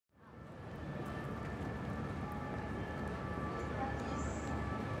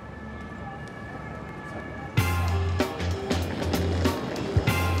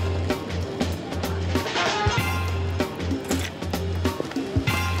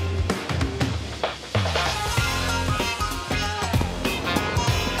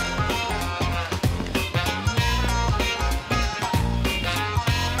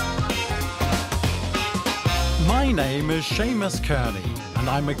Seamus Kearney, and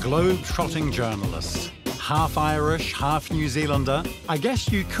I'm a globe-trotting journalist. Half Irish, half New Zealander, I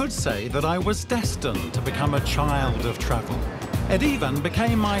guess you could say that I was destined to become a child of travel. It even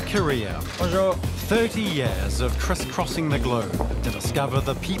became my career. Bonjour. 30 years of crisscrossing the globe to discover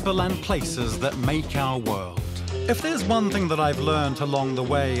the people and places that make our world. If there's one thing that I've learned along the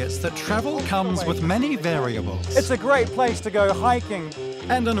way, it's that travel comes with many variables. It's a great place to go hiking.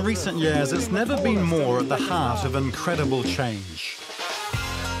 And in recent years, it's never been more at the heart of incredible change.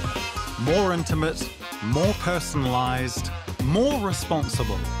 More intimate, more personalized, more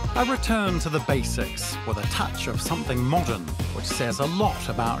responsible. A return to the basics with a touch of something modern, which says a lot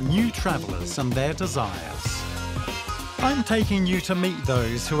about new travelers and their desires. I'm taking you to meet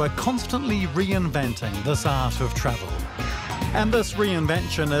those who are constantly reinventing this art of travel. And this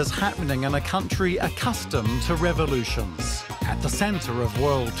reinvention is happening in a country accustomed to revolutions, at the center of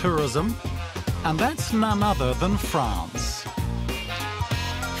world tourism, and that's none other than France.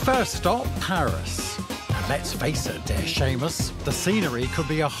 First stop, Paris. And let's face it, dear Seamus, the scenery could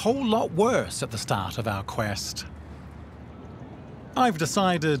be a whole lot worse at the start of our quest. I've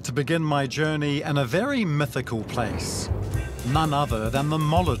decided to begin my journey in a very mythical place, none other than the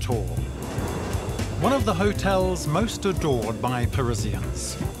Molitor, one of the hotels most adored by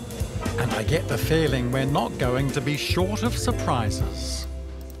Parisians. And I get the feeling we're not going to be short of surprises.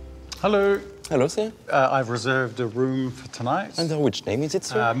 Hello. Hello, sir. I've reserved a room for tonight. Under which name is it,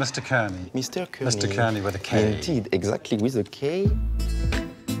 sir? Mr. Kearney. Mr. Kearney. Mr. Kearney with a K. Indeed, exactly, with a K.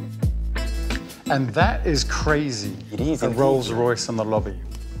 And that is crazy. It is. A Rolls Royce in the lobby.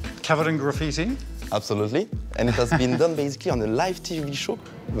 Covered in graffiti? Absolutely. And it has been done basically on a live TV show.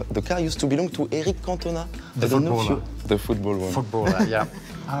 The car used to belong to Eric Cantona. The footballer. The football one. Footballer, yeah.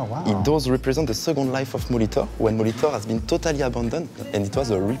 Oh, wow. It does represent the second life of Molitor, when Molitor has been totally abandoned. And it was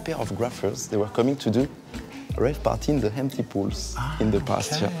a repair of graphers. They were coming to do a rave party in the empty pools in the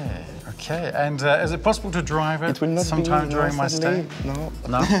past year. Okay, and is it possible to drive it, It will not sometime be, during my stay? No.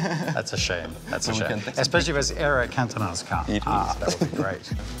 No? That's a shame. That's a shame. Especially if it's Eric Cantona's car. It is. That would be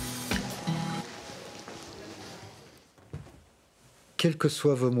great. Quels que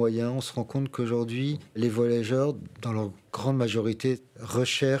soient vos moyens, on se rend compte qu'aujourd'hui, les voyageurs, dans leur grande majorité,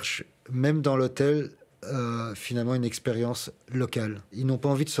 recherchent, même dans l'hôtel, finalement une expérience locale. Ils n'ont pas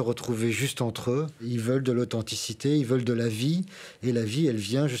envie de se retrouver juste entre eux. Ils veulent de l'authenticité, ils veulent de la vie. Et la vie, elle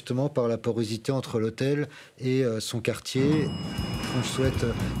vient justement par la porosité entre l'hôtel et son quartier, qu'on souhaite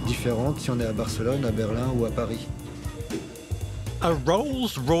différente si on est à Barcelone, à Berlin ou à Paris. A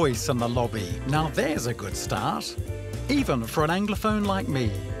Rolls Royce in the lobby. Now there's a good start. Even for an Anglophone like me.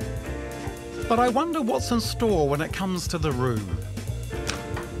 But I wonder what's in store when it comes to the room.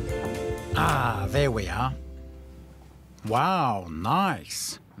 Ah, there we are. Wow,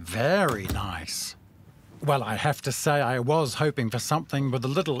 nice. Very nice. Well, I have to say I was hoping for something with a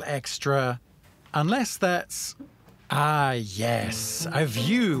little extra... Unless that's... Ah, yes, a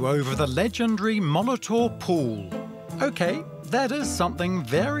view over the legendary Molitor Pool. Okay, that is something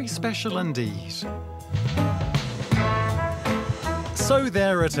very special indeed. So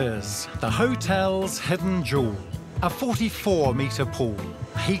there it is, the hotel's hidden jewel. A 44-metre pool,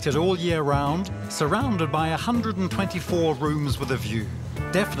 heated all year round, surrounded by 124 rooms with a view.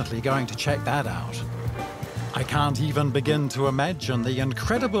 Definitely going to check that out. I can't even begin to imagine the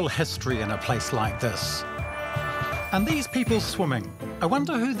incredible history in a place like this. And these people swimming, I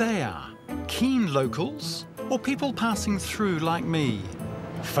wonder who they are. Keen locals, or people passing through like me?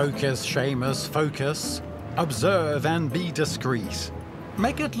 Focus, Seamus, focus. Observe and be discreet.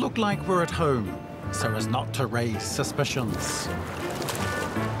 Make it look like we're at home, so as not to raise suspicions.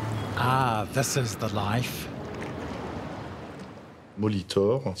 Ah, this is the life.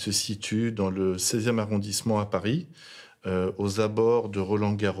 Molitor se situe dans le 16e arrondissement à Paris, aux abords de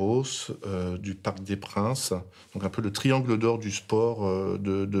Roland-Garros, du Parc des Princes, donc un peu le triangle d'or du sport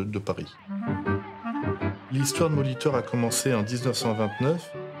de Paris. L'histoire de Molitor a commencé en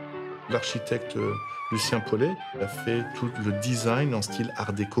 1929. L'architecte Lucien Paulet a fait tout le design en style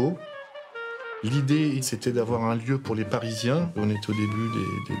art déco. L'idée, c'était d'avoir un lieu pour les Parisiens. On est au début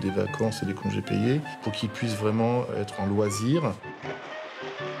des vacances et des congés payés, pour qu'ils puissent vraiment être en loisir.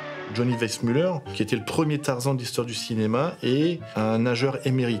 Johnny Weissmuller, qui était le premier Tarzan de l'histoire du cinéma, est un nageur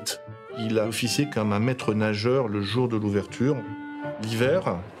émérite. Il a officié comme un maître nageur le jour de l'ouverture.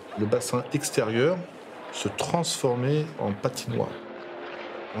 L'hiver, le bassin extérieur se transformait en patinoire.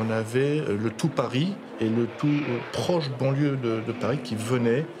 On avait le tout Paris et le tout proche banlieue de Paris qui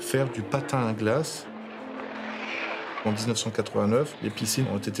venaient faire du patin à glace. En 1989, les piscines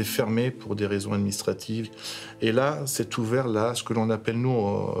ont été fermées pour des raisons administratives. Et là, c'est ouvert là, ce que l'on appelle, nous,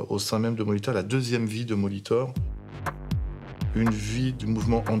 au sein même de Molitor, la deuxième vie de Molitor. une vie du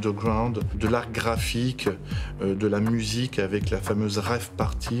mouvement underground, de l'art graphique, de la musique avec la fameuse rave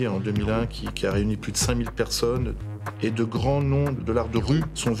party en 2001 qui a réuni plus de 5000 personnes. Et de grands noms de l'art de rue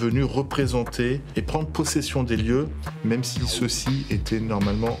sont venus représenter et prendre possession des lieux, même si ceux-ci étaient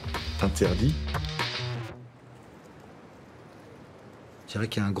normalement interdits. Je dirais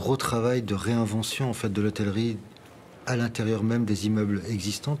qu'il y a un gros travail de réinvention en fait, de l'hôtellerie à l'intérieur même des immeubles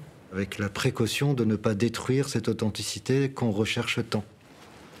existants, avec la précaution de ne pas détruire cette authenticité qu'on recherche tant.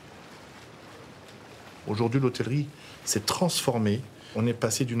 Aujourd'hui, l'hôtellerie s'est transformée. On est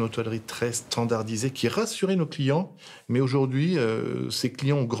passé d'une hôtellerie très standardisée qui rassurait nos clients, mais aujourd'hui, ces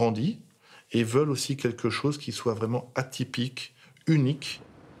clients ont grandi et veulent aussi quelque chose qui soit vraiment atypique, unique.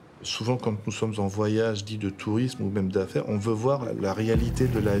 Souvent, quand nous sommes en voyage dit de tourisme ou même d'affaires, on veut voir la réalité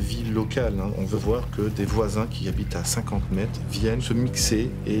de la vie locale. On veut voir que des voisins qui habitent à 50 mètres viennent se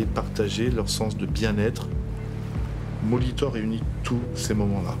mixer et partager leur sens de bien-être. Molitor réunit tous ces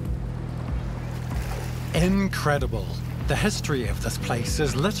moments-là. Incredible. The history of this place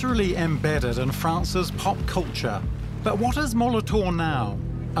is literally embedded in France's pop culture. But what is Molitor now?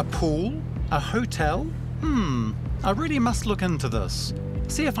 A pool? A hotel? I really must look into this.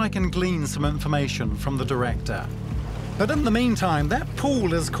 See if I can glean some information from the director. But in the meantime, that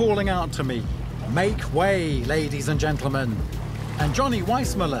pool is calling out to me. Make way, ladies and gentlemen. And Johnny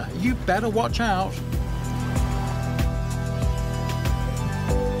Weissmuller, you better watch out.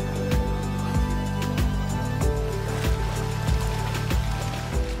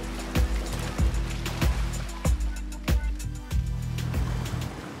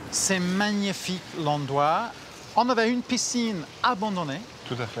 C'est magnifique l'endroit. On avait une piscine abandonnée.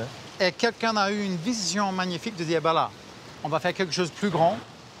 Tout à fait. Et quelqu'un a eu une vision magnifique de dire, bah là, on va faire quelque chose de plus grand,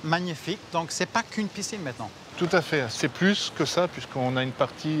 magnifique. Donc, c'est pas qu'une piscine maintenant. Tout à fait. C'est plus que ça, puisqu'on a une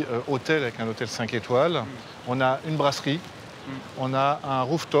partie hôtel avec un hôtel 5 étoiles. On a une brasserie. On a un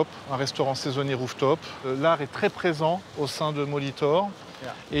rooftop, un restaurant saisonnier rooftop. L'art est très présent au sein de Molitor.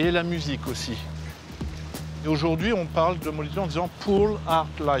 Et la musique aussi. Et aujourd'hui, on parle de Molitor en disant « Pool Art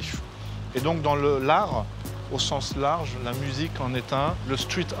Life ». Et donc, dans l'art, au sens large, la musique en est un, le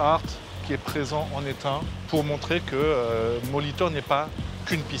street art qui est présent en est un, pour montrer que Molitor n'est pas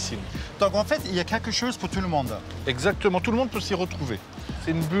qu'une piscine. Donc, en fait, il y a quelque chose pour tout le monde. Exactement, tout le monde peut s'y retrouver.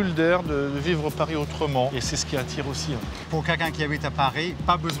 C'est une bulle d'air de vivre Paris autrement, et c'est ce qui attire aussi. Pour quelqu'un qui habite à Paris,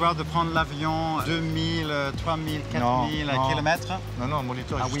 pas besoin de prendre l'avion 2000, 3000, 4000 kilomètres. Non,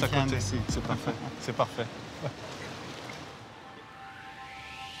 Molitor est juste à côté. C'est parfait, c'est parfait.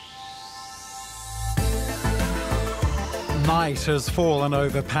 Night has fallen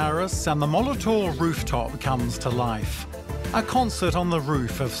over Paris and the Molitor rooftop comes to life. A concert on the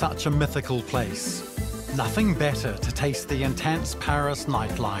roof of such a mythical place. Nothing better to taste the intense Paris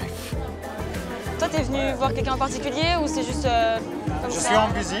nightlife. Toi, t'es venu voir quelqu'un en particulier ou c'est juste comme Je ça? suis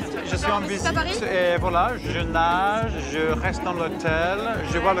en visite, à Paris? Et voilà, je nage, je reste dans l'hôtel,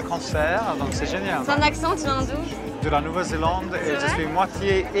 je vois le concert, donc c'est génial. C'est un accent, tu viens d'où? De la Nouvelle-Zélande et je suis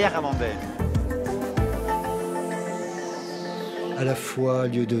moitié irlandais. À la fois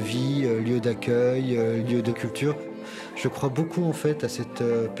lieu de vie, lieu d'accueil, lieu de culture. Je crois beaucoup en fait à cette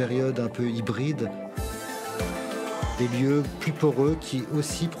période un peu hybride. Des lieux plus poreux qui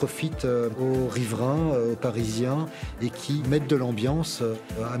aussi profitent aux riverains, aux Parisiens et qui mettent de l'ambiance,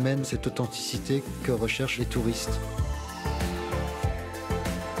 amènent cette authenticité que recherchent les touristes.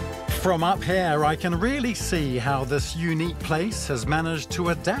 From up here, I can really see how this unique place has managed to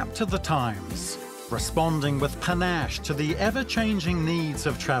adapt to the times, responding with panache to the ever-changing needs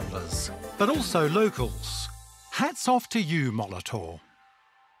of travellers, but also locals. Hats off to you, Molitor.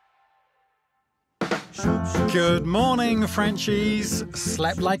 Good morning, Frenchies.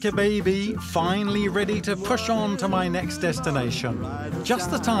 Slept like a baby, finally ready to push on to my next destination.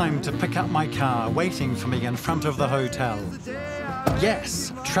 Just the time to pick up my car waiting for me in front of the hotel.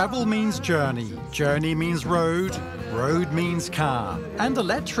 Yes, travel means journey, journey means road, road means car, and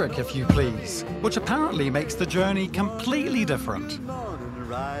electric if you please, which apparently makes the journey completely different.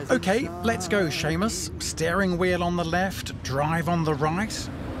 Okay, let's go, Seamus. Steering wheel on the left, drive on the right.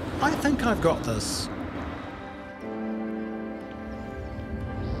 I think I've got this.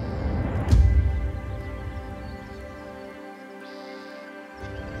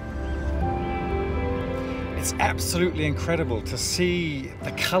 It's absolutely incredible to see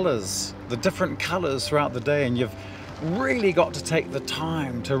the colours, the different colours throughout the day, and you've really got to take the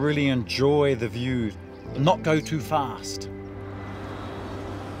time to really enjoy the view, not go too fast.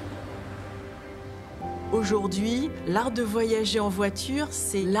 Aujourd'hui, l'art de voyager en voiture,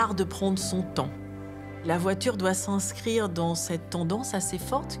 c'est l'art de prendre son temps. La voiture doit s'inscrire dans cette tendance assez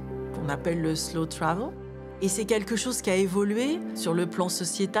forte qu'on appelle le slow travel. Et c'est quelque chose qui a évolué sur le plan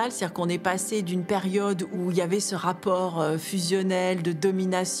sociétal, c'est-à-dire qu'on est passé d'une période où il y avait ce rapport fusionnel de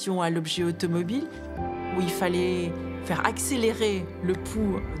domination à l'objet automobile, où il fallait faire accélérer le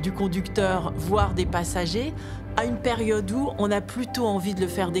pouls du conducteur, voire des passagers, à une période où on a plutôt envie de le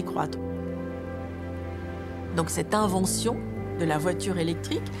faire décroître. Donc cette invention de la voiture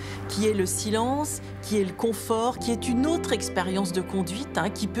électrique, qui est le silence, qui est le confort, qui est une autre expérience de conduite,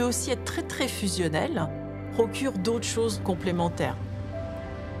 qui peut aussi être très très fusionnelle, procure d'autres choses complémentaires.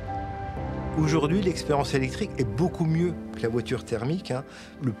 Aujourd'hui, l'expérience électrique est beaucoup mieux que la voiture thermique.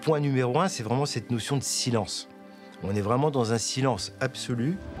 Le point numéro 1, c'est vraiment cette notion de silence. On est vraiment dans un silence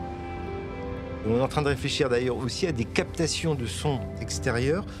absolu. On est en train de réfléchir d'ailleurs aussi à des captations de son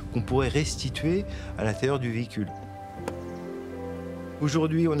extérieur qu'on pourrait restituer à l'intérieur du véhicule.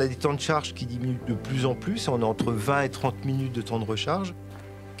 Aujourd'hui, on a des temps de charge qui diminuent de plus en plus. On est entre 20 et 30 minutes de temps de recharge.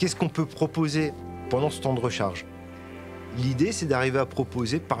 Qu'est-ce qu'on peut proposer pendant ce temps de recharge? L'idée, c'est d'arriver à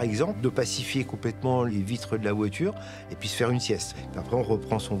proposer, par exemple, de pacifier complètement les vitres de la voiture et puis se faire une sieste. Et après, on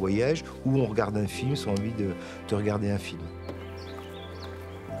reprend son voyage ou on regarde un film si on a envie de regarder un film.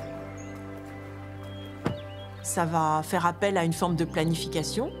 Ça va faire appel à une forme de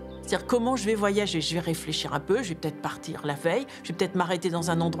planification. C'est-à-dire comment je vais voyager. Je vais réfléchir un peu, je vais peut-être partir la veille, je vais peut-être m'arrêter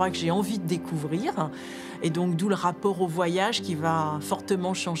dans un endroit que j'ai envie de découvrir. Et donc, d'où le rapport au voyage qui va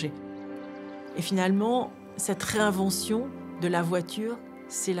fortement changer. Et finalement, cette réinvention de la voiture,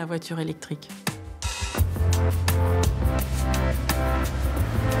 c'est la voiture électrique.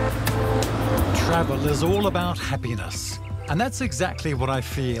 Travel is all about happiness. And that's exactly what I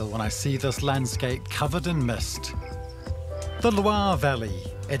feel when I see this landscape covered in mist. The Loire Valley,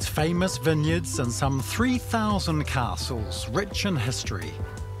 its famous vineyards and some 3,000 castles rich in history.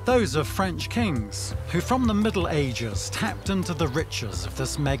 Those of French kings, who from the Middle Ages tapped into the riches of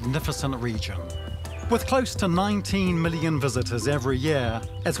this magnificent region. With close to 19 million visitors every year,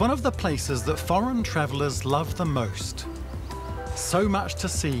 it's one of the places that foreign travellers love the most. So much to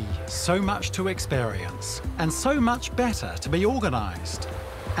see, so much to experience, and so much better to be organised.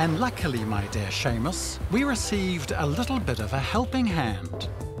 And luckily, my dear Seamus, we received a little bit of a helping hand.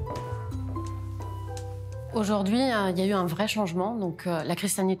 Aujourd'hui, il y a eu un vrai changement. Donc, la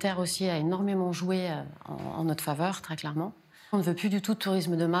crise sanitaire aussi a énormément joué en notre faveur, très clairement. On ne veut plus du tout de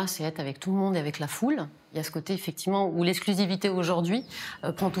tourisme de masse et être avec tout le monde et avec la foule. Il y a ce côté, effectivement, où l'exclusivité aujourd'hui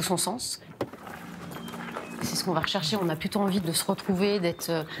prend tout son sens. C'est ce qu'on va rechercher. On a plutôt envie de se retrouver,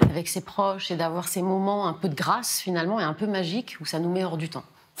 d'être avec ses proches et d'avoir ces moments un peu de grâce, finalement, et un peu magiques, où ça nous met hors du temps.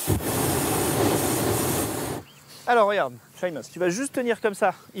 Alors, regarde, Seamus, tu vas juste tenir comme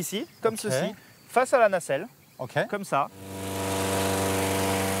ça, ici, comme ceci, face à la nacelle, comme ça.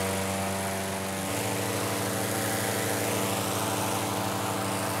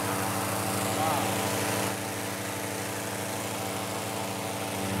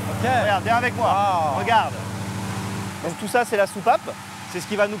 Regarde, viens avec moi, regarde. Donc tout ça, c'est la soupape. C'est ce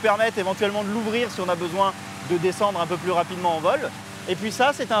qui va nous permettre éventuellement de l'ouvrir si on a besoin de descendre un peu plus rapidement en vol. Et puis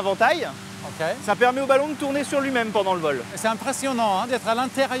ça, c'est un ventail. Ça permet au ballon de tourner sur lui-même pendant le vol. C'est impressionnant d'être à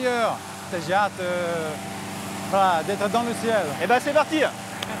l'intérieur. J'ai hâte d'être dans le ciel. Et ben c'est parti.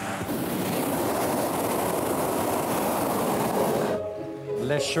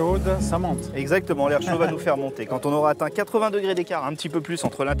 L'air chaude, ça monte. Exactement, l'air chaud va nous faire monter. Quand on aura atteint 80 degrés d'écart, un petit peu plus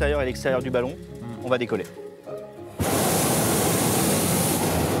entre l'intérieur et l'extérieur du ballon, on va décoller.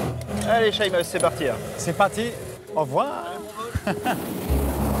 Allez, Seamus, c'est parti. C'est parti. Au revoir. Tu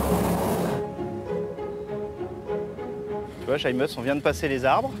vois, Seamus, on vient de passer les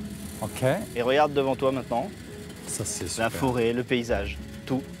arbres. Et regarde devant toi maintenant. Ça, c'est super. La forêt, le paysage,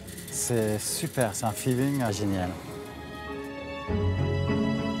 tout. C'est super, c'est un feeling génial.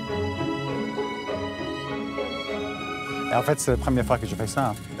 Et en fait, c'est la première fois que je fais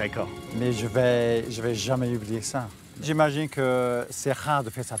ça. D'accord. Mais je vais jamais oublier ça. J'imagine que c'est rare de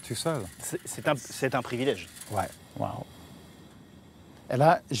faire ça tout seul. C'est un privilège. Ouais, waouh. Et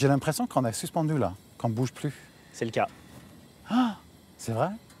là, j'ai l'impression qu'on est suspendu là, qu'on ne bouge plus. C'est le cas. Ah, c'est vrai?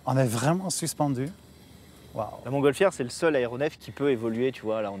 On est vraiment suspendu? Waouh. La montgolfière, c'est le seul aéronef qui peut évoluer, tu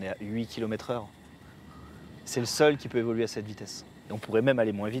vois, là on est à 8 km/h. C'est le seul qui peut évoluer à cette vitesse. Et on pourrait même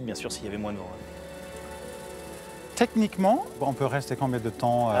aller moins vite, bien sûr, s'il y avait moins de vent. Techniquement, on peut rester combien de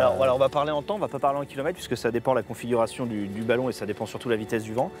temps Alors voilà, on va parler en temps, on va pas parler en kilomètres, puisque ça dépend de la configuration du ballon et ça dépend surtout de la vitesse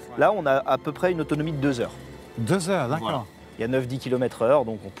du vent. Ouais. Là, on a à peu près une autonomie de 2 heures. 2 heures, d'accord. Voilà. Il y a 9-10 km/h,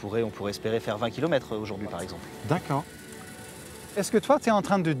 donc on pourrait espérer faire 20 km aujourd'hui, par exemple. D'accord. Est-ce que toi, tu es en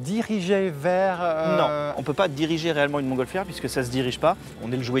train de diriger vers... Non, on ne peut pas diriger réellement une montgolfière, puisque ça ne se dirige pas,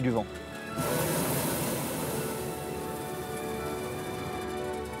 on est le jouet du vent.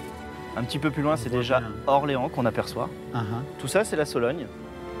 Un petit peu plus loin, c'est déjà Orléans qu'on aperçoit. Tout ça, c'est la Sologne,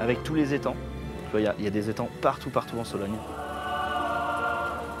 avec tous les étangs. Il y a des étangs partout en Sologne.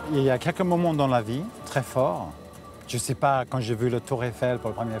 Il y a quelques moments dans la vie très forts. Je ne sais pas, quand j'ai vu le Tour Eiffel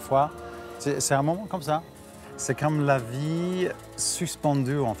pour la première fois, c'est un moment comme ça. C'est comme la vie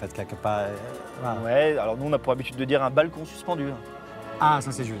suspendue, en fait, quelque part. Voilà. Ouais, alors nous, on a pour habitude de dire un balcon suspendu. Ah,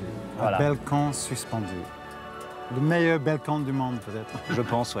 ça c'est joli. Voilà. Un balcon suspendu. Le meilleur balcon du monde, peut-être. Je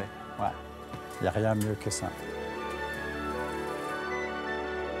pense, ouais. Ouais. Il n'y a rien de mieux que ça.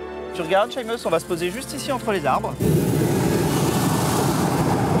 Tu regardes, Seamus, on va se poser juste ici entre les arbres.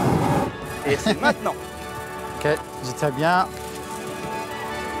 Et c'est maintenant. Ok, j'étais bien.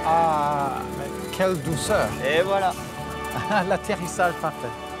 Ah, mais quelle douceur. Et voilà. L'atterrissage parfait.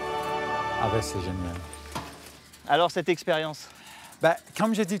 Ah ben c'est génial. Alors, cette expérience? Ben,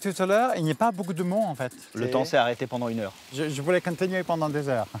 comme j'ai dit tout à l'heure, il n'y a pas beaucoup de mots en fait. Le temps s'est arrêté pendant 1 heure. Je voulais continuer pendant des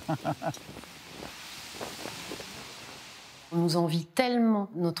heures. On nous envie tellement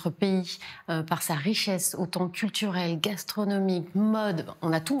notre pays par sa richesse, autant culturelle, gastronomique, mode.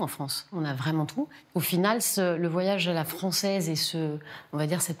 On a tout en France, on a vraiment tout. Au final, le voyage à la française et on va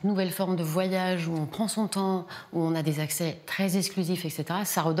dire cette nouvelle forme de voyage où on prend son temps, où on a des accès très exclusifs, etc.,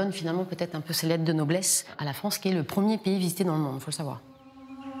 ça redonne finalement peut-être un peu ses lettres de noblesse à la France, qui est le premier pays visité dans le monde, il faut le savoir.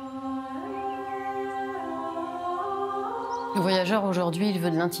 Le voyageur aujourd'hui, il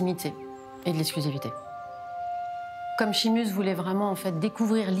veut de l'intimité et de l'exclusivité. Comme Seamus voulait vraiment en fait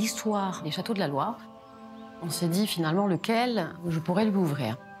découvrir l'histoire des châteaux de la Loire, on s'est dit finalement lequel je pourrais lui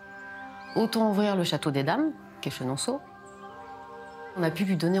ouvrir. Autant ouvrir le château des Dames, qui est Chenonceau. On a pu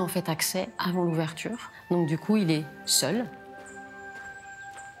lui donner en fait accès avant l'ouverture, donc du coup il est seul.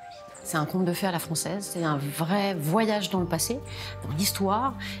 C'est un conte de fées à la française, c'est un vrai voyage dans le passé, dans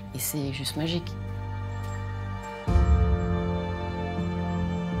l'histoire, et c'est juste magique.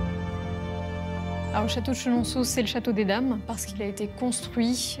 Alors, le château de Chenonceau, c'est le château des Dames, parce qu'il a été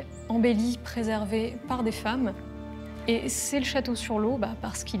construit, embelli, préservé par des femmes. Et c'est le château sur l'eau,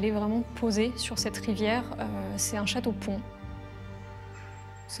 parce qu'il est vraiment posé sur cette rivière. C'est un château-pont.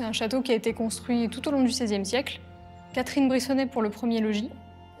 C'est un château qui a été construit tout au long du XVIe siècle. Catherine Brissonnet pour le premier logis,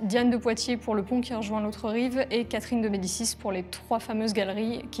 Diane de Poitiers pour le pont qui rejoint l'autre rive, et Catherine de Médicis pour les 3 fameuses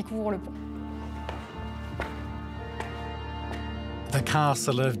galeries qui couvrent le pont. The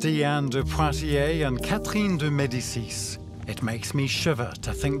castle of Diane de Poitiers and Catherine de Médicis. It makes me shiver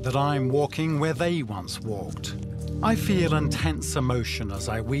to think that I'm walking where they once walked. I feel intense emotion as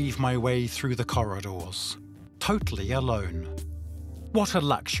I weave my way through the corridors, totally alone. What a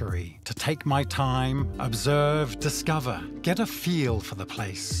luxury to take my time, observe, discover, get a feel for the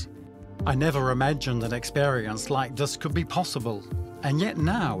place. I never imagined an experience like this could be possible, and yet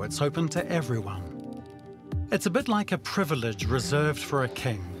now it's open to everyone. It's a bit like a privilege reserved for a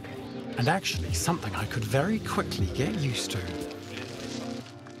king, and actually something I could very quickly get used to.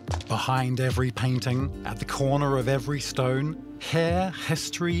 Behind every painting, at the corner of every stone, here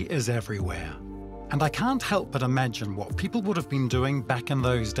history is everywhere. And I can't help but imagine what people would have been doing back in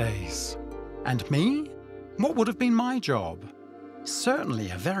those days. And me? What would have been my job?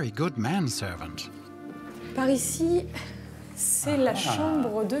 Certainly a very good manservant. Par ici, c'est la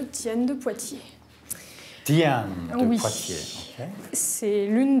chambre de Diane de Poitiers. Diane de Poitiers. Okay. C'est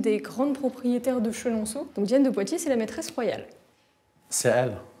l'une des grandes propriétaires de Chenonceau. Donc Diane de Poitiers, c'est la maîtresse royale. C'est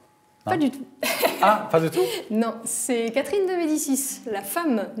elle? Pas du tout. Ah, pas du tout? Non, c'est Catherine de Médicis, la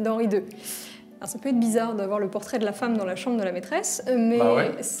femme d'Henri II. Alors ça peut être bizarre d'avoir le portrait de la femme dans la chambre de la maîtresse, mais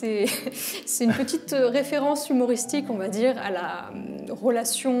c'est une petite référence humoristique, on va dire, à la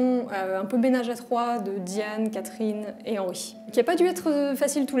relation un peu ménage à trois de Diane, Catherine et Henri. Qui n'a pas dû être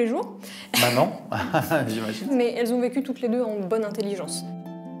facile tous les jours. Bah non, j'imagine. Mais elles ont vécu toutes les deux en bonne intelligence.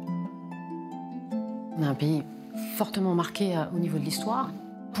 On a un pays fortement marqué au niveau de l'histoire.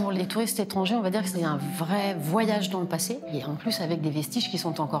 Pour les touristes étrangers, on va dire que c'est un vrai voyage dans le passé, et en plus avec des vestiges qui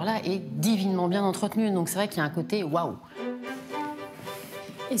sont encore là et divinement bien entretenus. Donc c'est vrai qu'il y a un côté waouh.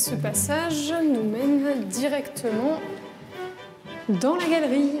 Et ce passage nous mène directement dans la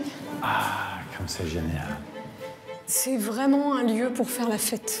galerie. Ah, comme c'est génial. C'est vraiment un lieu pour faire la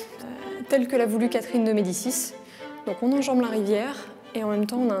fête, tel que l'a voulu Catherine de Médicis. Donc on enjambe la rivière et en même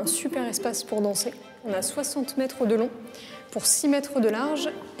temps on a un super espace pour danser. On a 60 mètres de long pour 6 mètres de large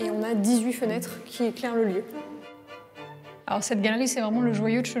et on a 18 fenêtres qui éclairent le lieu. Alors cette galerie, c'est vraiment le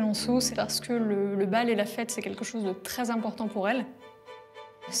joyau de Chenonceau, c'est parce que le bal et la fête, c'est quelque chose de très important pour elle.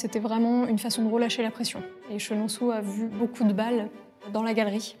 C'était vraiment une façon de relâcher la pression. Et Chenonceau a vu beaucoup de bals dans la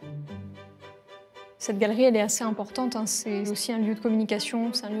galerie. Cette galerie, elle est assez importante, c'est aussi un lieu de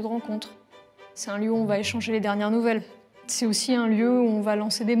communication, c'est un lieu de rencontre. C'est un lieu où on va échanger les dernières nouvelles. C'est aussi un lieu où on va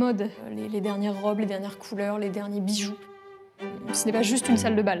lancer des modes, les dernières robes, les dernières couleurs, les derniers bijoux. Ce n'est pas juste une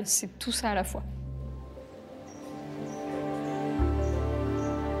salle de bal, c'est tout ça à la fois.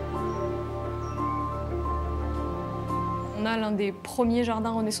 On a l'un des premiers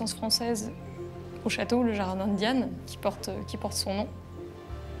jardins Renaissance française au château, le jardin de Diane, qui porte son nom.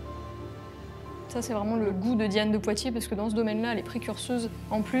 Ça, c'est vraiment le goût de Diane de Poitiers, parce que dans ce domaine-là, elle est précurseuse,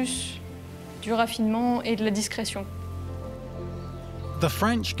 en plus du raffinement et de la discrétion. The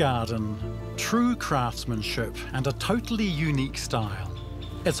French garden, true craftsmanship and a totally unique style.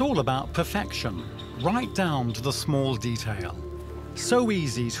 It's all about perfection, right down to the small detail. So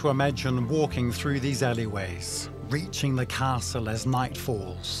easy to imagine walking through these alleyways, reaching the castle as night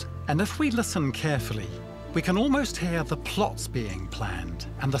falls. And if we listen carefully, we can almost hear the plots being planned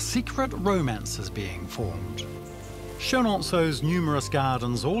and the secret romances being formed. Chenonceau's numerous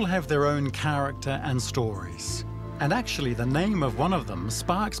gardens all have their own character and stories. And actually, the name of one of them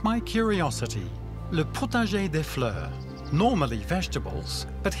sparks my curiosity. Le potager des fleurs. Normally vegetables,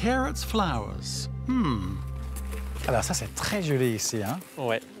 but here it's flowers. Alors ça, c'est très joli ici, hein?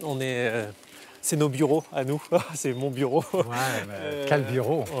 Ouais, c'est nos bureaux à nous, c'est mon bureau. Ouais, quel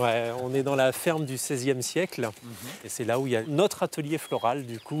bureau! Ouais, on est dans la ferme du XVIe siècle. Et c'est là où il y a notre atelier floral,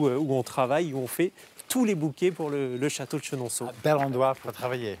 du coup, où on travaille, où on fait tous les bouquets pour le château de Chenonceau. Un bel endroit pour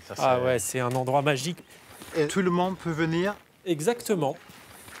travailler. Ça, ouais, c'est un endroit magique. Et tout le monde peut venir? Exactement.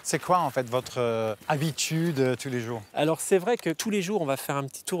 C'est quoi en fait votre habitude tous les jours? Alors c'est vrai que tous les jours on va faire un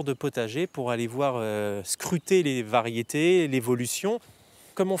petit tour de potager pour aller voir, scruter les variétés, l'évolution.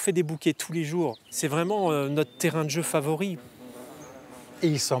 Comme on fait des bouquets tous les jours, c'est vraiment notre terrain de jeu favori. Et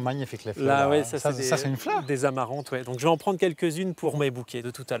ils sont magnifiques les fleurs. Là, ouais, ça c'est une fleur? Des amarantes, ouais. Donc je vais en prendre quelques-unes pour mes bouquets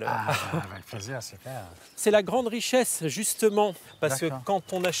de tout à l'heure. Ah, avec plaisir, super. C'est la grande richesse justement, parce que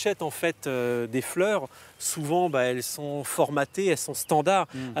quand on achète en fait des fleurs, souvent elles sont formatées, elles sont standards,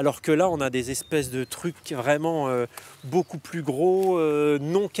 alors que là on a des espèces de trucs vraiment beaucoup plus gros,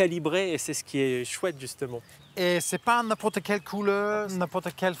 non calibrés, et c'est ce qui est chouette justement. Et c'est pas n'importe quelle couleur, n'importe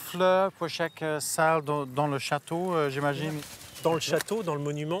quelle fleur pour chaque salle dans le château, j'imagine? Dans le château, dans le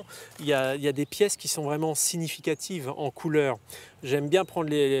monument, il y a des pièces qui sont vraiment significatives en couleur. J'aime bien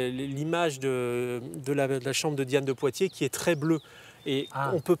prendre l'image de la chambre de Diane de Poitiers qui est très bleue. Et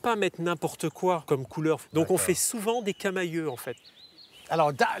on ne peut pas mettre n'importe quoi comme couleur. Donc on fait souvent des camailleux en fait.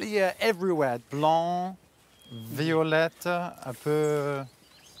 Alors dahlia everywhere, blanc, violette, un peu...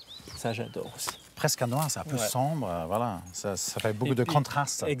 Ça j'adore aussi. Presque noir, c'est un peu sombre, voilà. Ça fait beaucoup de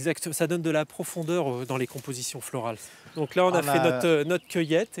contraste. Exact, ça donne de la profondeur dans les compositions florales. Donc là, on a fait notre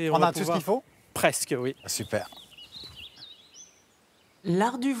cueillette. Et on a tout ce qu'il faut? Presque, oui. Super.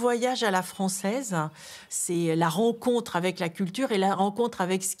 L'art du voyage à la française, c'est la rencontre avec la culture et la rencontre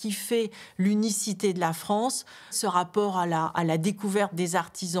avec ce qui fait l'unicité de la France, ce rapport à la découverte des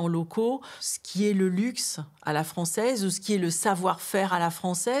artisans locaux, ce qui est le luxe à la française ou ce qui est le savoir-faire à la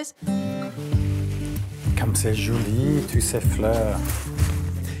française. Comme c'est joli, toutes ces fleurs.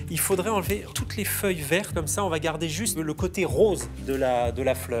 Il faudrait enlever toutes les feuilles vertes, comme ça on va garder juste le côté rose de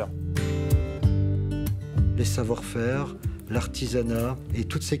la fleur. Les savoir-faire, l'artisanat et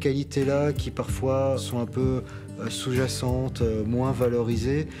toutes ces qualités-là qui parfois sont un peu sous-jacentes, moins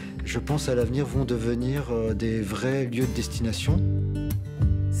valorisées, je pense à l'avenir vont devenir des vrais lieux de destination.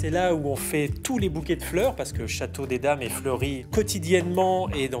 C'est là où on fait tous les bouquets de fleurs, parce que le Château des Dames est fleuri quotidiennement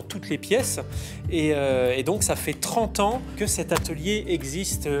et dans toutes les pièces. Et donc ça fait 30 ans que cet atelier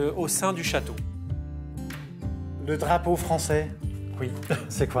existe au sein du château. Le drapeau français, oui.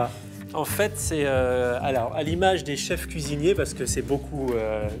 C'est quoi? En fait, c'est alors à l'image des chefs cuisiniers, parce que c'est beaucoup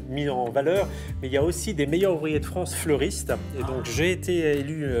mis en valeur, mais il y a aussi des meilleurs ouvriers de France fleuristes. Et donc j'ai été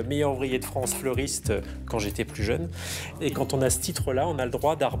élu meilleur ouvrier de France fleuriste quand j'étais plus jeune. Et quand on a ce titre-là, on a le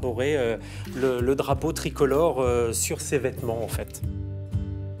droit d'arborer le drapeau tricolore sur ses vêtements, en fait.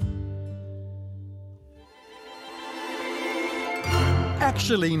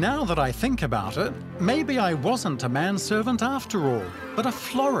 Actually, now that I think about it, maybe I wasn't a manservant after all, but a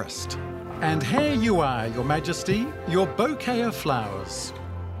florist. And here you are, Your Majesty, your bouquet of flowers.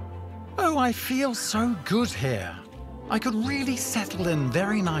 Oh, I feel so good here. I could really settle in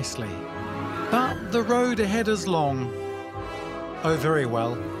very nicely. But the road ahead is long. Oh, very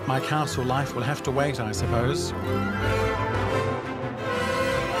well. My castle life will have to wait, I suppose.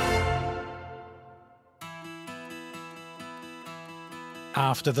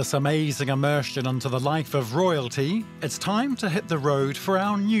 After this amazing immersion into the life of royalty, it's time to hit the road for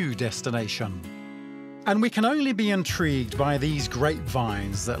our new destination. And we can only be intrigued by these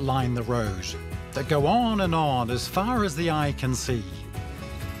grapevines that line the road, that go on and on as far as the eye can see.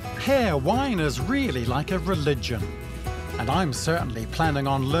 Here, wine is really like a religion. And I'm certainly planning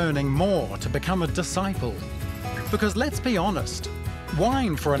on learning more to become a disciple. Because let's be honest,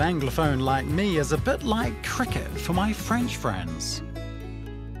 wine for an Anglophone like me is a bit like cricket for my French friends.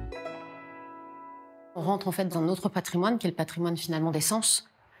 On rentre en fait dans notre patrimoine, qui est le patrimoine finalement des sens.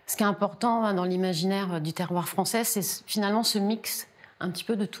 Ce qui est important dans l'imaginaire du terroir français, c'est finalement ce mix un petit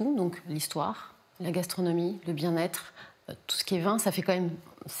peu de tout, donc l'histoire, la gastronomie, le bien-être, tout ce qui est vin, ça fait quand même,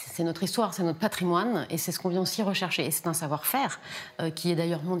 c'est notre histoire, c'est notre patrimoine, et c'est ce qu'on vient aussi rechercher. Et c'est un savoir-faire qui est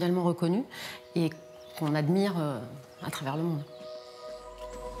d'ailleurs mondialement reconnu et qu'on admire à travers le monde.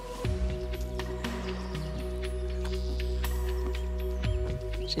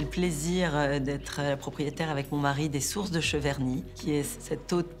 J'ai le plaisir d'être propriétaire avec mon mari des Sources de Cheverny, qui est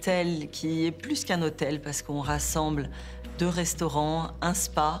cet hôtel qui est plus qu'un hôtel parce qu'on rassemble 2 restaurants, un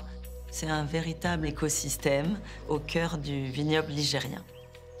spa. C'est un véritable écosystème au cœur du vignoble ligérien.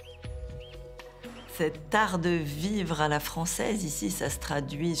 Cet art de vivre à la française, ici, ça se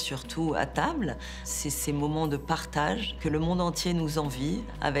traduit surtout à table. C'est ces moments de partage que le monde entier nous envie,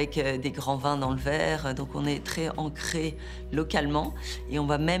 avec des grands vins dans le verre. Donc on est très ancré localement. Et on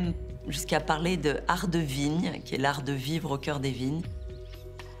va même jusqu'à parler de art de vigne, qui est l'art de vivre au cœur des vignes.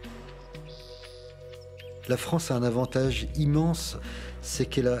 La France a un avantage immense, c'est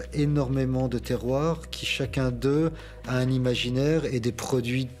qu'elle a énormément de terroirs qui, chacun d'eux, a un imaginaire et des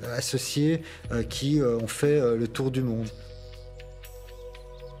produits associés qui ont fait le tour du monde.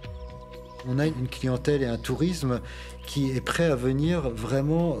 On a une clientèle et un tourisme qui est prêt à venir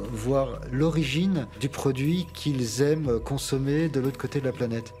vraiment voir l'origine du produit qu'ils aiment consommer de l'autre côté de la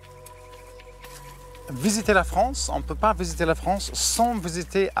planète. Visiter la France, on ne peut pas visiter la France sans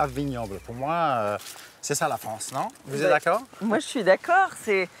visiter un vignoble. Pour moi, c'est ça la France, non? Vous êtes d'accord? Moi, je suis d'accord.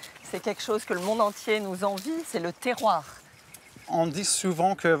 C'est quelque chose que le monde entier nous envie, c'est le terroir. On dit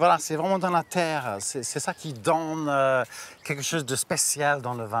souvent que voilà, c'est vraiment dans la terre, c'est ça qui donne quelque chose de spécial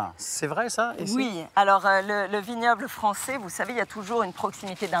dans le vin. C'est vrai ça ici? Oui, alors le vignoble français, vous savez, il y a toujours une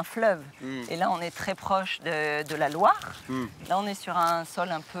proximité d'un fleuve. Et là, on est très proche de la Loire. Là, on est sur un sol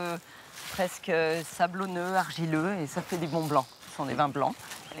un peu presque sablonneux, argileux, et ça fait des bons blancs. Ce sont des vins blancs.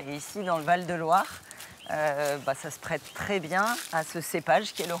 Et ici, dans le Val-de-Loire, ça se prête très bien à ce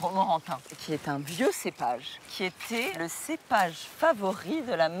cépage qui est le romorantin, qui est un vieux cépage, qui était le cépage favori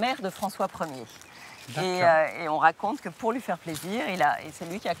de la mère de François Ier. Et on raconte que pour lui faire plaisir, c'est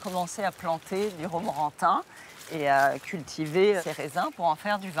lui qui a commencé à planter du romorantin et à cultiver ses raisins pour en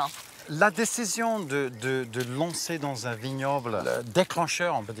faire du vin. La décision de lancer dans un vignoble, le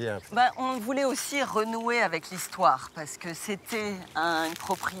déclencheur, on peut dire. On voulait aussi renouer avec l'histoire, parce que c'était une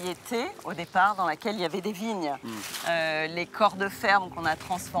propriété, au départ, dans laquelle il y avait des vignes. Les corps de ferme qu'on a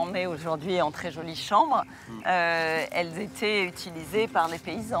transformés aujourd'hui en très jolies chambres, elles étaient utilisées par les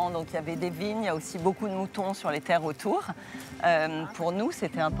paysans. Donc il y avait des vignes, il y a aussi beaucoup de moutons sur les terres autour. Pour nous,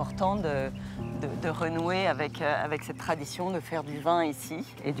 c'était important de renouer avec cette tradition de faire du vin ici.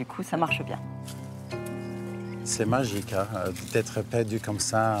 Et du coup, ça marche bien. C'est magique hein, d'être perdu comme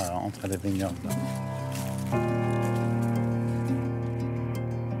ça entre les vignobles.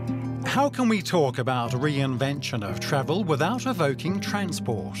 How can we talk about reinvention of travel without evoking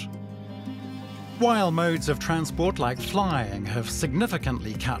transport? While modes of transport like flying have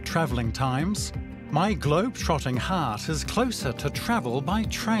significantly cut travelling times, my globe-trotting heart is closer to travel by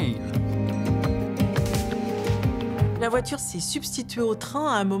train. La voiture s'est substituée au train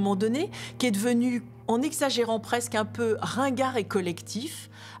à un moment donné, qui est devenu, en exagérant presque, un peu ringard et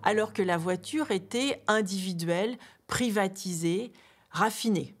collectif, alors que la voiture était individuelle, privatisée,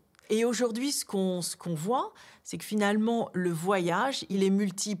 raffinée. Et aujourd'hui, ce qu'on voit, c'est que finalement, le voyage, il est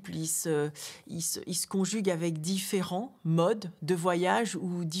multiple. Il se conjugue avec différents modes de voyage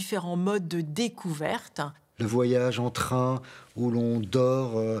ou différents modes de découverte. Le voyage en train, où l'on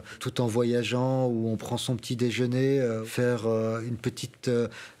dort tout en voyageant, où on prend son petit déjeuner, faire une petite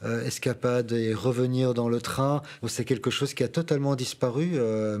escapade et revenir dans le train, c'est quelque chose qui a totalement disparu.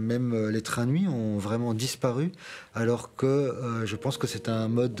 Même les trains de nuit ont vraiment disparu, alors que je pense que c'est un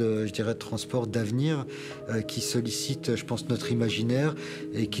mode, je dirais, de transport d'avenir qui sollicite, je pense, notre imaginaire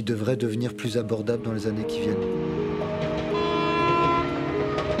et qui devrait devenir plus abordable dans les années qui viennent.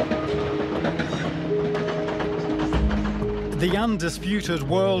 The undisputed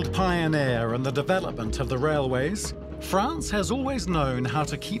world pioneer in the development of the railways, France has always known how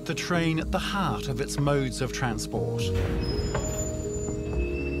to keep the train at the heart of its modes of transport.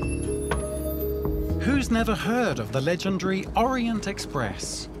 Who's never heard of the legendary Orient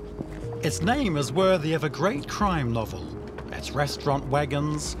Express? Its name is worthy of a great crime novel. Its restaurant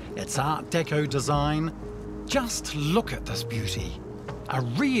wagons, its Art Deco design. Just look at this beauty. A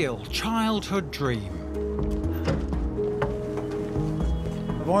real childhood dream.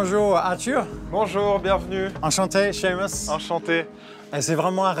 Bonjour Arthur. Bonjour, bienvenue. Enchanté, Seamus. Enchanté. C'est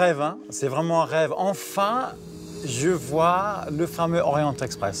vraiment un rêve, hein. C'est vraiment un rêve. Enfin, je vois le fameux Orient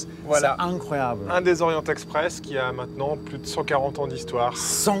Express. Voilà. C'est incroyable. Un des Orient Express qui a maintenant plus de 140 ans d'histoire.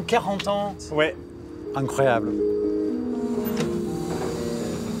 140 ans? Ouais. Incroyable.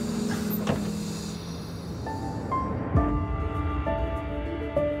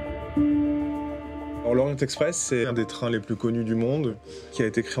 L'Orient Express, c'est un des trains les plus connus du monde, qui a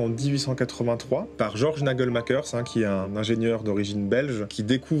été créé en 1883 par George Nagelmakers, qui est un ingénieur d'origine belge, qui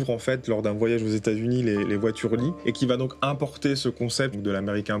découvre en fait lors d'un voyage aux États-Unis les voitures-lits et qui va donc importer ce concept de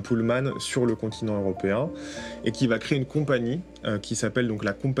l'américain Pullman sur le continent européen et qui va créer une compagnie qui s'appelle donc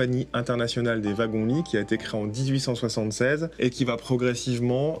la Compagnie internationale des wagons-lits, qui a été créée en 1876 et qui va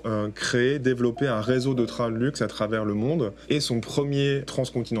progressivement développer un réseau de trains de luxe à travers le monde. Et son premier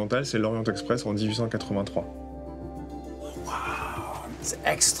transcontinental, c'est l'Orient Express en 1883. Wow, c'est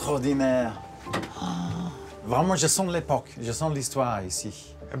extraordinaire. Oh, vraiment, je sens l'époque, je sens l'histoire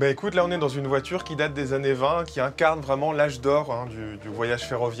ici. Eh ben écoute, là on est dans une voiture qui date des années 20, qui incarne vraiment l'âge d'or du voyage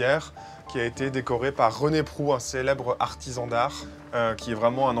ferroviaire, qui a été décoré par René Proux, un célèbre artisan d'art, qui est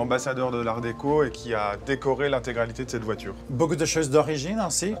vraiment un ambassadeur de l'art déco et qui a décoré l'intégralité de cette voiture. Beaucoup de choses d'origine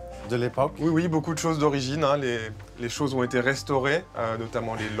aussi, de l'époque? Oui, beaucoup de choses d'origine. Les choses ont été restaurées,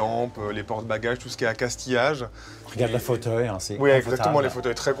 notamment les lampes, les porte-bagages, tout ce qui est accastillage. Regarde le fauteuil aussi. Oui, exactement, les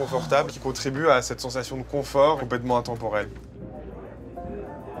fauteuils très confortables qui contribuent à cette sensation de confort complètement intemporelle.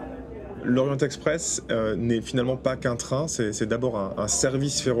 L'Orient Express n'est finalement pas qu'un train, c'est d'abord un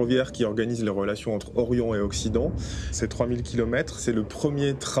service ferroviaire qui organise les relations entre Orient et Occident. C'est 3000 km, c'est le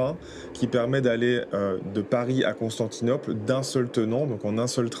premier train qui permet d'aller de Paris à Constantinople d'un seul tenant, donc en un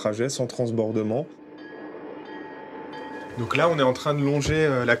seul trajet, sans transbordement. Donc là, on est en train de longer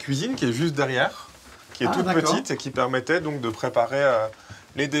la cuisine qui est juste derrière, qui est toute petite et qui permettait donc de préparer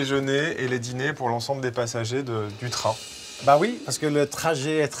les déjeuners et les dîners pour l'ensemble des passagers du train. Bah oui, parce que le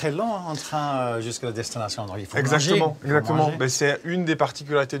trajet est très long en train jusqu'à la destination. Donc il faut exactement. manger. C'est une des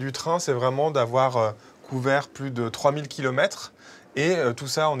particularités du train, c'est vraiment d'avoir couvert plus de 3000 km et tout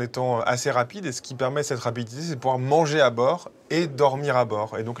ça en étant assez rapide. Et ce qui permet cette rapidité, c'est de pouvoir manger à bord et dormir à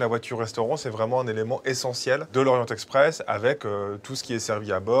bord. Et donc la voiture-restaurant, c'est vraiment un élément essentiel de l'Orient Express avec tout ce qui est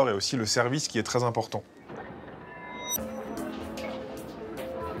servi à bord et aussi le service qui est très important.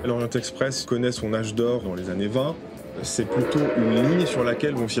 L'Orient Express connaît son âge d'or dans les années 20. C'est plutôt une ligne sur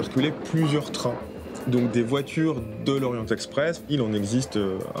laquelle vont circuler plusieurs trains. Donc des voitures de l'Orient Express, il en existe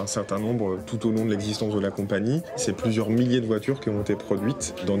un certain nombre tout au long de l'existence de la compagnie. C'est plusieurs milliers de voitures qui ont été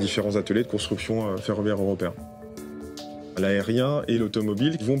produites dans différents ateliers de construction ferroviaire européens. L'aérien et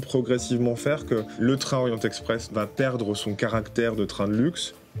l'automobile vont progressivement faire que le train Orient Express va perdre son caractère de train de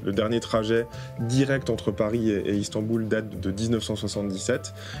luxe. Le dernier trajet direct entre Paris et Istanbul date de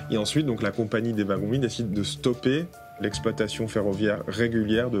 1977. Et ensuite, donc, la compagnie des wagons-lits décide de stopper l'exploitation ferroviaire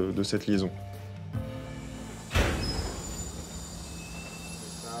régulière de cette liaison.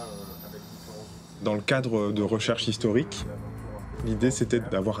 Dans le cadre de recherche historique, l'idée c'était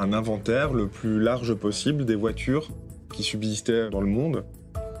d'avoir un inventaire le plus large possible des voitures qui subsistaient dans le monde.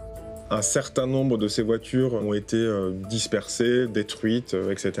 Un certain nombre de ces voitures ont été dispersées, détruites,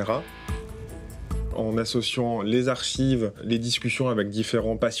 etc. En associant les archives, les discussions avec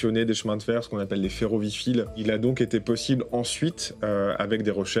différents passionnés des chemins de fer, ce qu'on appelle les ferroviphiles, il a donc été possible ensuite, avec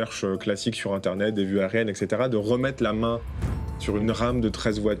des recherches classiques sur Internet, des vues aériennes, etc., de remettre la main sur une rame de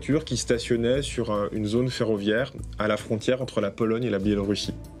 13 voitures qui stationnaient sur une zone ferroviaire à la frontière entre la Pologne et la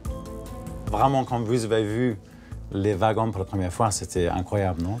Biélorussie. Vraiment, quand vous avez vu les wagons pour la première fois, c'était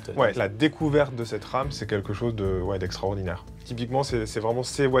incroyable, non? Ouais, la découverte de cette rame, c'est quelque chose d'extraordinaire. Typiquement, c'est vraiment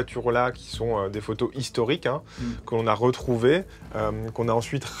ces voitures-là qui sont des photos historiques que l'on a retrouvées, qu'on a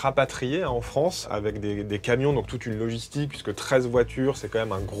ensuite rapatriées en France avec des camions, donc toute une logistique, puisque 13 voitures, c'est quand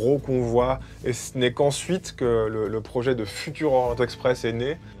même un gros convoi. Et ce n'est qu'ensuite que le projet de futur Orient Express est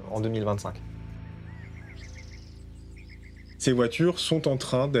né en 2025. Ces voitures sont en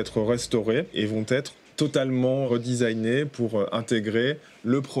train d'être restaurées et vont être totalement redesigné pour intégrer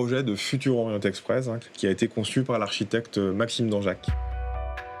le projet de futur Orient Express qui a été conçu par l'architecte Maxime Danjac.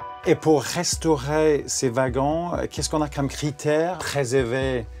 Et pour restaurer ces wagons, qu'est-ce qu'on a comme critère?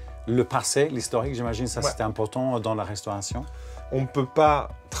 Préserver le passé, l'historique, j'imagine, ça c'était important dans la restauration. On ne peut pas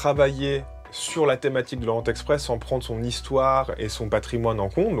travailler sur la thématique de l'Orient Express sans prendre son histoire et son patrimoine en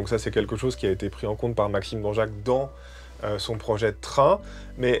compte. Donc ça c'est quelque chose qui a été pris en compte par Maxime Danjac dans son projet de train,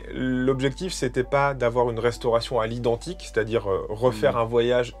 mais l'objectif c'était pas d'avoir une restauration à l'identique, c'est-à-dire refaire un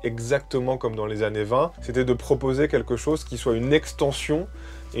voyage exactement comme dans les années 20, c'était de proposer quelque chose qui soit une extension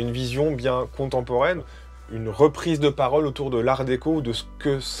et une vision bien contemporaine. une reprise de parole autour de l'art déco ou de ce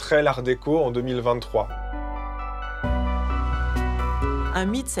que serait l'art déco en 2023. Un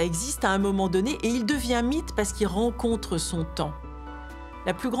mythe, ça existe à un moment donné et il devient mythe parce qu'il rencontre son temps.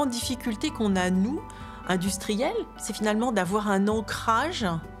 La plus grande difficulté qu'on a, nous, industriels, c'est finalement d'avoir un ancrage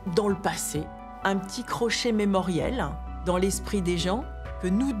dans le passé, un petit crochet mémoriel dans l'esprit des gens que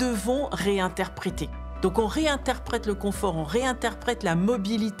nous devons réinterpréter. Donc on réinterprète le confort, on réinterprète la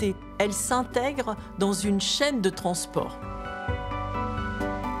mobilité. Elle s'intègre dans une chaîne de transport.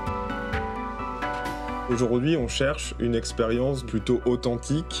 Aujourd'hui, on cherche une expérience plutôt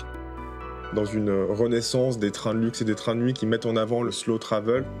authentique, dans une renaissance des trains de luxe et des trains de nuit qui mettent en avant le slow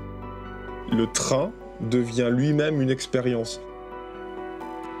travel. Le train devient lui-même une expérience.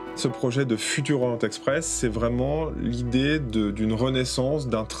 Ce projet de Future Orient Express, c'est vraiment l'idée d'une renaissance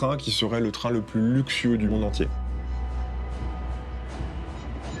d'un train qui serait le train le plus luxueux du monde entier.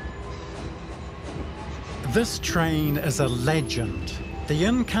 This train is a legend, the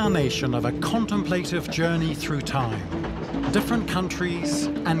incarnation of a contemplative journey through time, different countries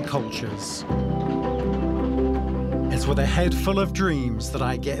and cultures. It's with a head full of dreams that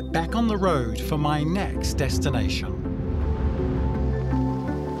I get back on the road for my next destination.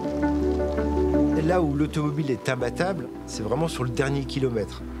 Là où l'automobile est imbattable, c'est vraiment sur le dernier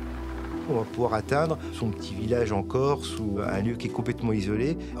kilomètre. On va pouvoir atteindre son petit village en Corse ou un lieu qui est complètement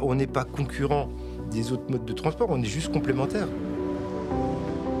isolé. On n'est pas concurrent des autres modes de transport, on est juste complémentaires.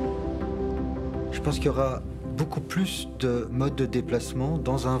 Je pense qu'il y aura beaucoup plus de modes de déplacement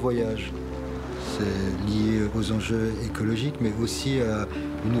dans un voyage. C'est lié aux enjeux écologiques, mais aussi à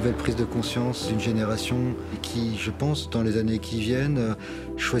une nouvelle prise de conscience d'une génération qui, je pense, dans les années qui viennent,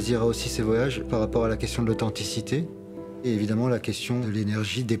 choisira aussi ses voyages par rapport à la question de l'authenticité et évidemment la question de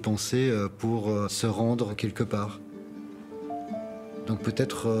l'énergie dépensée pour se rendre quelque part. Donc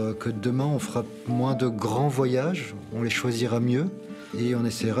peut-être que demain, on fera moins de grands voyages, on les choisira mieux et on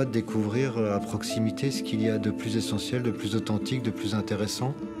essaiera de découvrir à proximité ce qu'il y a de plus essentiel, de plus authentique, de plus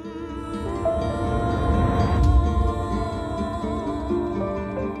intéressant.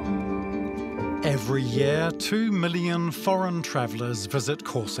 Every year, 2 million foreign travellers visit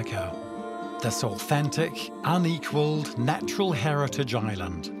Corsica, this authentic, unequalled, natural heritage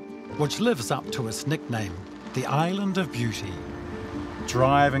island, which lives up to its nickname, the Island of Beauty.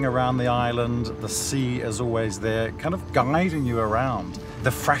 Driving around the island, the sea is always there, kind of guiding you around.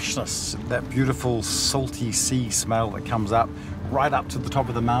 The freshness, that beautiful salty sea smell that comes up right up to the top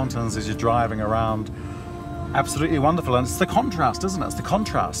of the mountains as you're driving around. Absolutely wonderful, and it's the contrast, isn't it? It's the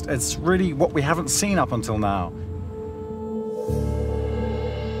contrast. It's really what we haven't seen up until now.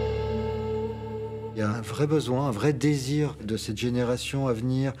 Il y a un vrai besoin, un vrai désir de cette génération à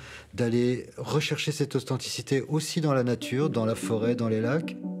venir d'aller rechercher cette authenticité aussi dans la nature, dans la forêt, dans les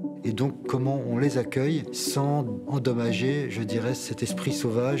lacs. Et donc comment on les accueille sans endommager, je dirais, cet esprit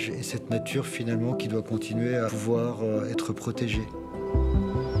sauvage et cette nature finalement qui doit continuer à pouvoir être protégée.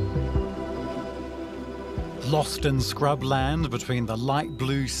 Lost in scrubland between the light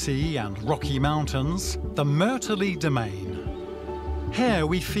blue sea and Rocky Mountains, the Myrtley Domain. Here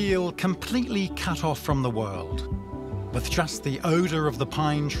we feel completely cut off from the world, with just the odour of the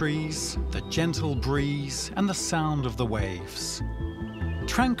pine trees, the gentle breeze, and the sound of the waves.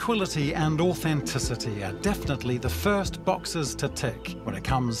 Tranquility and authenticity are definitely the first boxes to tick when it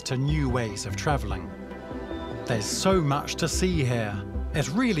comes to new ways of travelling. There's so much to see here. It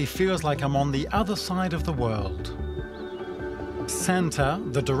really feels like I'm on the other side of the world. Santa,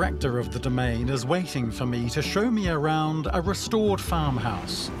 the director of the domain, is waiting for me to show me around a restored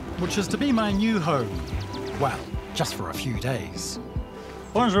farmhouse, which is to be my new home. Well, just for a few days.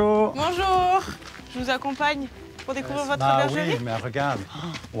 Bonjour. Bonjour. Je vous accompagne pour découvrir votre bergerie. Oui, mais regarde.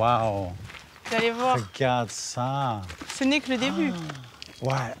 Waouh. Vous allez voir. Regarde ça. Ce n'est que le début.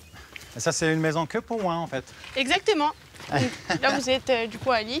 Ouais. Et ça, c'est une maison que pour moi, en fait. Exactement. Donc, là, vous êtes du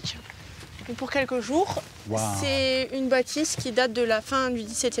coup à Lich pour quelques jours. Wow. C'est une bâtisse qui date de la fin du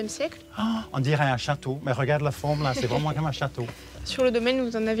XVIIe siècle. Oh, on dirait un château, mais regarde la forme là, c'est vraiment comme un château. Sur le domaine,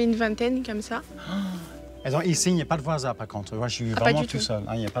 vous en avez une vingtaine comme ça. Et donc, ici, il n'y a pas de voisin par contre. Moi, je suis vraiment tout seul.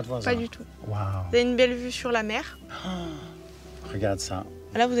 Il n'y a pas de voisin. Pas du tout. Wow. Vous avez une belle vue sur la mer. Regarde ça.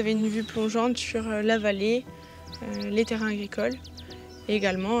 Là, vous avez une vue plongeante sur la vallée, les terrains agricoles et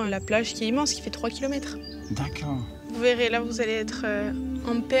également la plage qui est immense, qui fait 3 km. D'accord. Vous verrez, là, vous allez être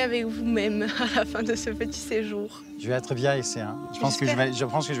en paix avec vous-même à la fin de ce petit séjour. Je vais être bien ici. Hein. Je pense que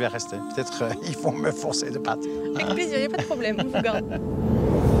je vais rester. Peut-être il faut me forcer de partir. Avec plaisir, il n'y a pas de problème, on vous garde.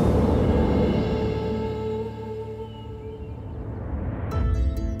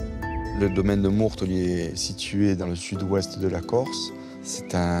 Le domaine de Myrtley est situé dans le sud-ouest de la Corse,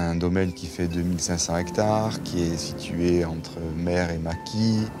 C'est un domaine qui fait 2500 hectares, qui est situé entre mer et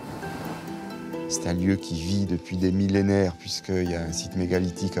maquis. C'est un lieu qui vit depuis des millénaires, puisqu'il y a un site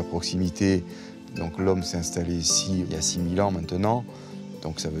mégalithique à proximité. Donc l'homme s'est installé ici il y a 6000 ans maintenant.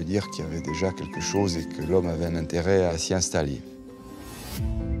 Donc ça veut dire qu'il y avait déjà quelque chose et que l'homme avait un intérêt à s'y installer.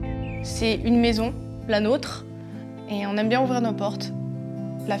 C'est une maison, la nôtre, et on aime bien ouvrir nos portes,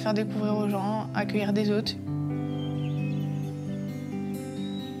 la faire découvrir aux gens, accueillir des hôtes.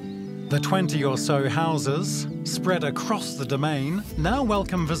 The 20 or so houses, spread across the domain, now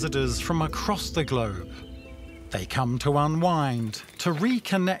welcome visitors from across the globe. They come to unwind, to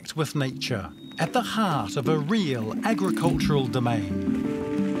reconnect with nature, at the heart of a real agricultural domain.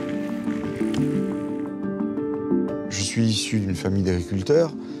 Je suis issu d'une famille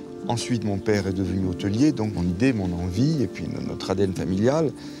d'agriculteurs. Ensuite, mon père est devenu hôtelier, donc mon idée, mon envie, et puis notre ADN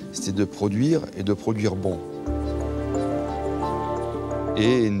familial, c'était de produire et de produire bon.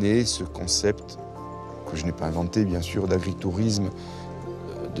 Et est né ce concept, que je n'ai pas inventé bien sûr, d'agritourisme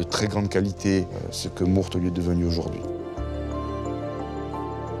de très grande qualité, ce que Mourtelieu est devenu aujourd'hui.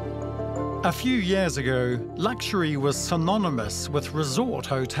 A few years ago, luxury was synonymous with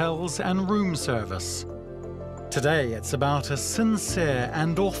resort hotels and room service. Today, it's about a sincere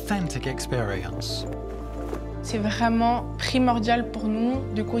and authentic experience. C'est vraiment primordial pour nous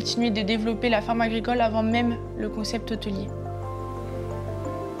de continuer de développer la ferme agricole avant même le concept hôtelier.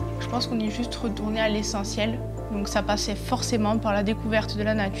 Je pense qu'on est juste retourné à l'essentiel, donc ça passait forcément par la découverte de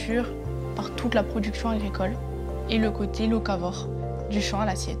la nature, par toute la production agricole et le côté locavore, du champ à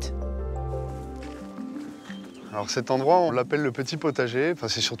l'assiette. Alors cet endroit, on l'appelle le petit potager, enfin,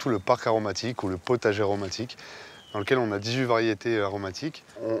 c'est surtout le parc aromatique ou le potager aromatique, dans lequel on a 18 variétés aromatiques.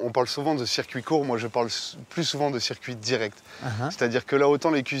 On parle souvent de circuits courts, moi je parle plus souvent de circuits directs. C'est-à-dire que là,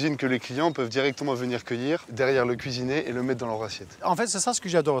 autant les cuisines que les clients peuvent directement venir cueillir, derrière le cuisiner et le mettre dans leur assiette. En fait, c'est ça ce que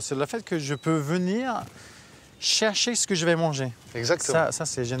j'adore, c'est le fait que je peux venir chercher ce que je vais manger. Exactement. Ça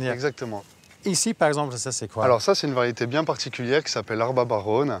c'est génial. Exactement. Ici, par exemple, ça c'est quoi? Alors ça, c'est une variété bien particulière qui s'appelle l'herba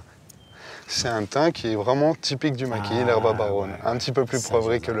baronne. C'est un thym qui est vraiment typique du maquis, l'herba baronne. Ouais. Un petit peu plus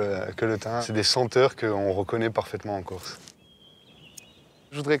poivré que le thym. C'est des senteurs qu'on reconnaît parfaitement en Corse.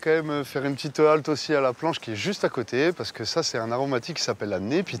 Je voudrais quand même faire une petite halte aussi à la planche qui est juste à côté, parce que ça, c'est un aromatique qui s'appelle la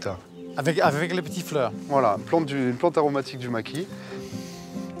népita. Avec les petites fleurs. Voilà, une plante aromatique du maquis.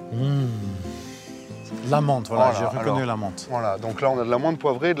 La menthe, voilà, j'ai reconnu la menthe. Voilà, donc là, on a de la menthe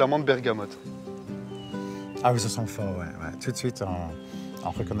poivrée et de la menthe bergamote. Ah oui, ça sent fort, ouais. Tout de suite, on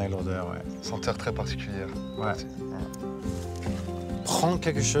reconnaît l'odeur, ouais. Senteur très particulière. Ouais. Voilà. Prendre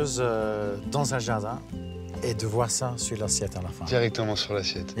quelque chose dans un jardin et de voir ça sur l'assiette à la fin. Directement sur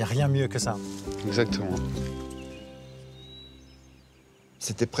l'assiette. Il n'y a rien mieux que ça. Exactement.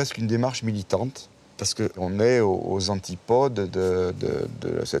 C'était presque une démarche militante, parce qu'on est aux antipodes de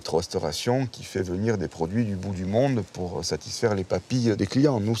cette restauration qui fait venir des produits du bout du monde pour satisfaire les papilles des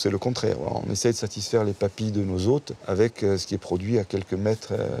clients. Nous, c'est le contraire. On essaie de satisfaire les papilles de nos hôtes avec ce qui est produit à quelques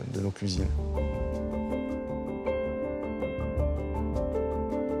mètres de nos cuisines.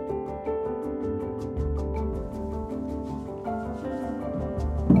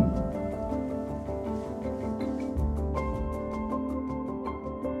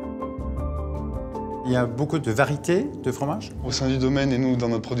 Il y a beaucoup de variétés de fromages. Au sein du domaine et nous, dans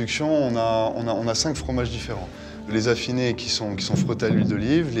notre production, on a 5 fromages différents. Les affinés qui sont frottés à l'huile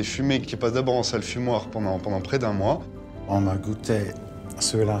d'olive, les fumés qui passent d'abord en salle fumoir pendant près d'un mois. On m'a goûté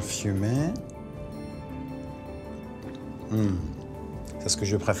ceux-là fumés. C'est ce que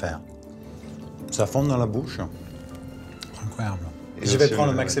je préfère. Ça fond dans la bouche. Incroyable. Et je vais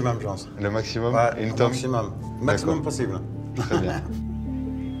prendre le maximum, je pense. Le maximum et le maximum. Maximum possible. Très bien.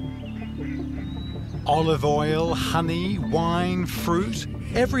 Olive oil, honey, wine, fruit,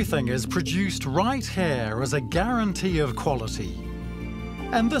 everything is produced right here as a guarantee of quality.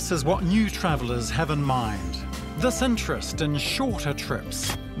 And this is what new travellers have in mind. This interest in shorter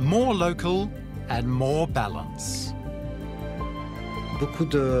trips, more local and more balance. Beaucoup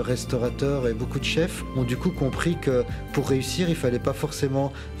de restaurateurs et beaucoup de chefs ont du coup compris que pour réussir, il ne fallait pas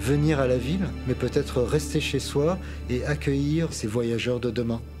forcément venir à la ville, mais peut-être rester chez soi et accueillir ces voyageurs de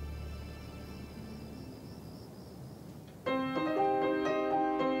demain.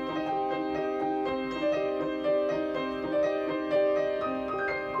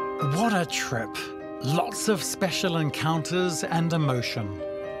 What a trip! Lots of special encounters and emotion.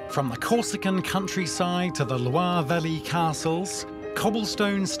 From the Corsican countryside to the Loire Valley castles,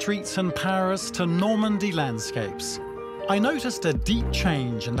 cobblestone streets in Paris to Normandy landscapes, I noticed a deep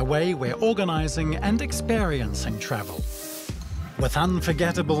change in the way we're organising and experiencing travel. With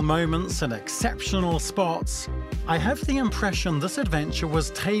unforgettable moments and exceptional spots, I have the impression this adventure was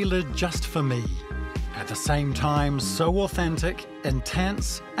tailored just for me. At the same time, so authentic,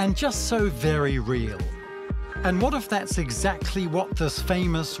 intense, and just so very real. And what if that's exactly what this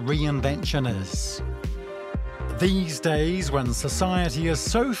famous reinvention is? These days, when society is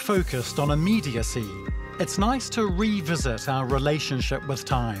so focused on immediacy, it's nice to revisit our relationship with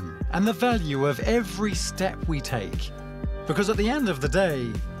time and the value of every step we take. Because at the end of the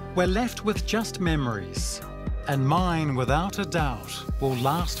day, we're left with just memories, and mine, without a doubt, will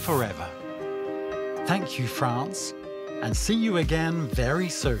last forever. Thank you, France, and see you again very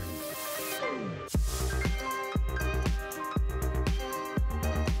soon.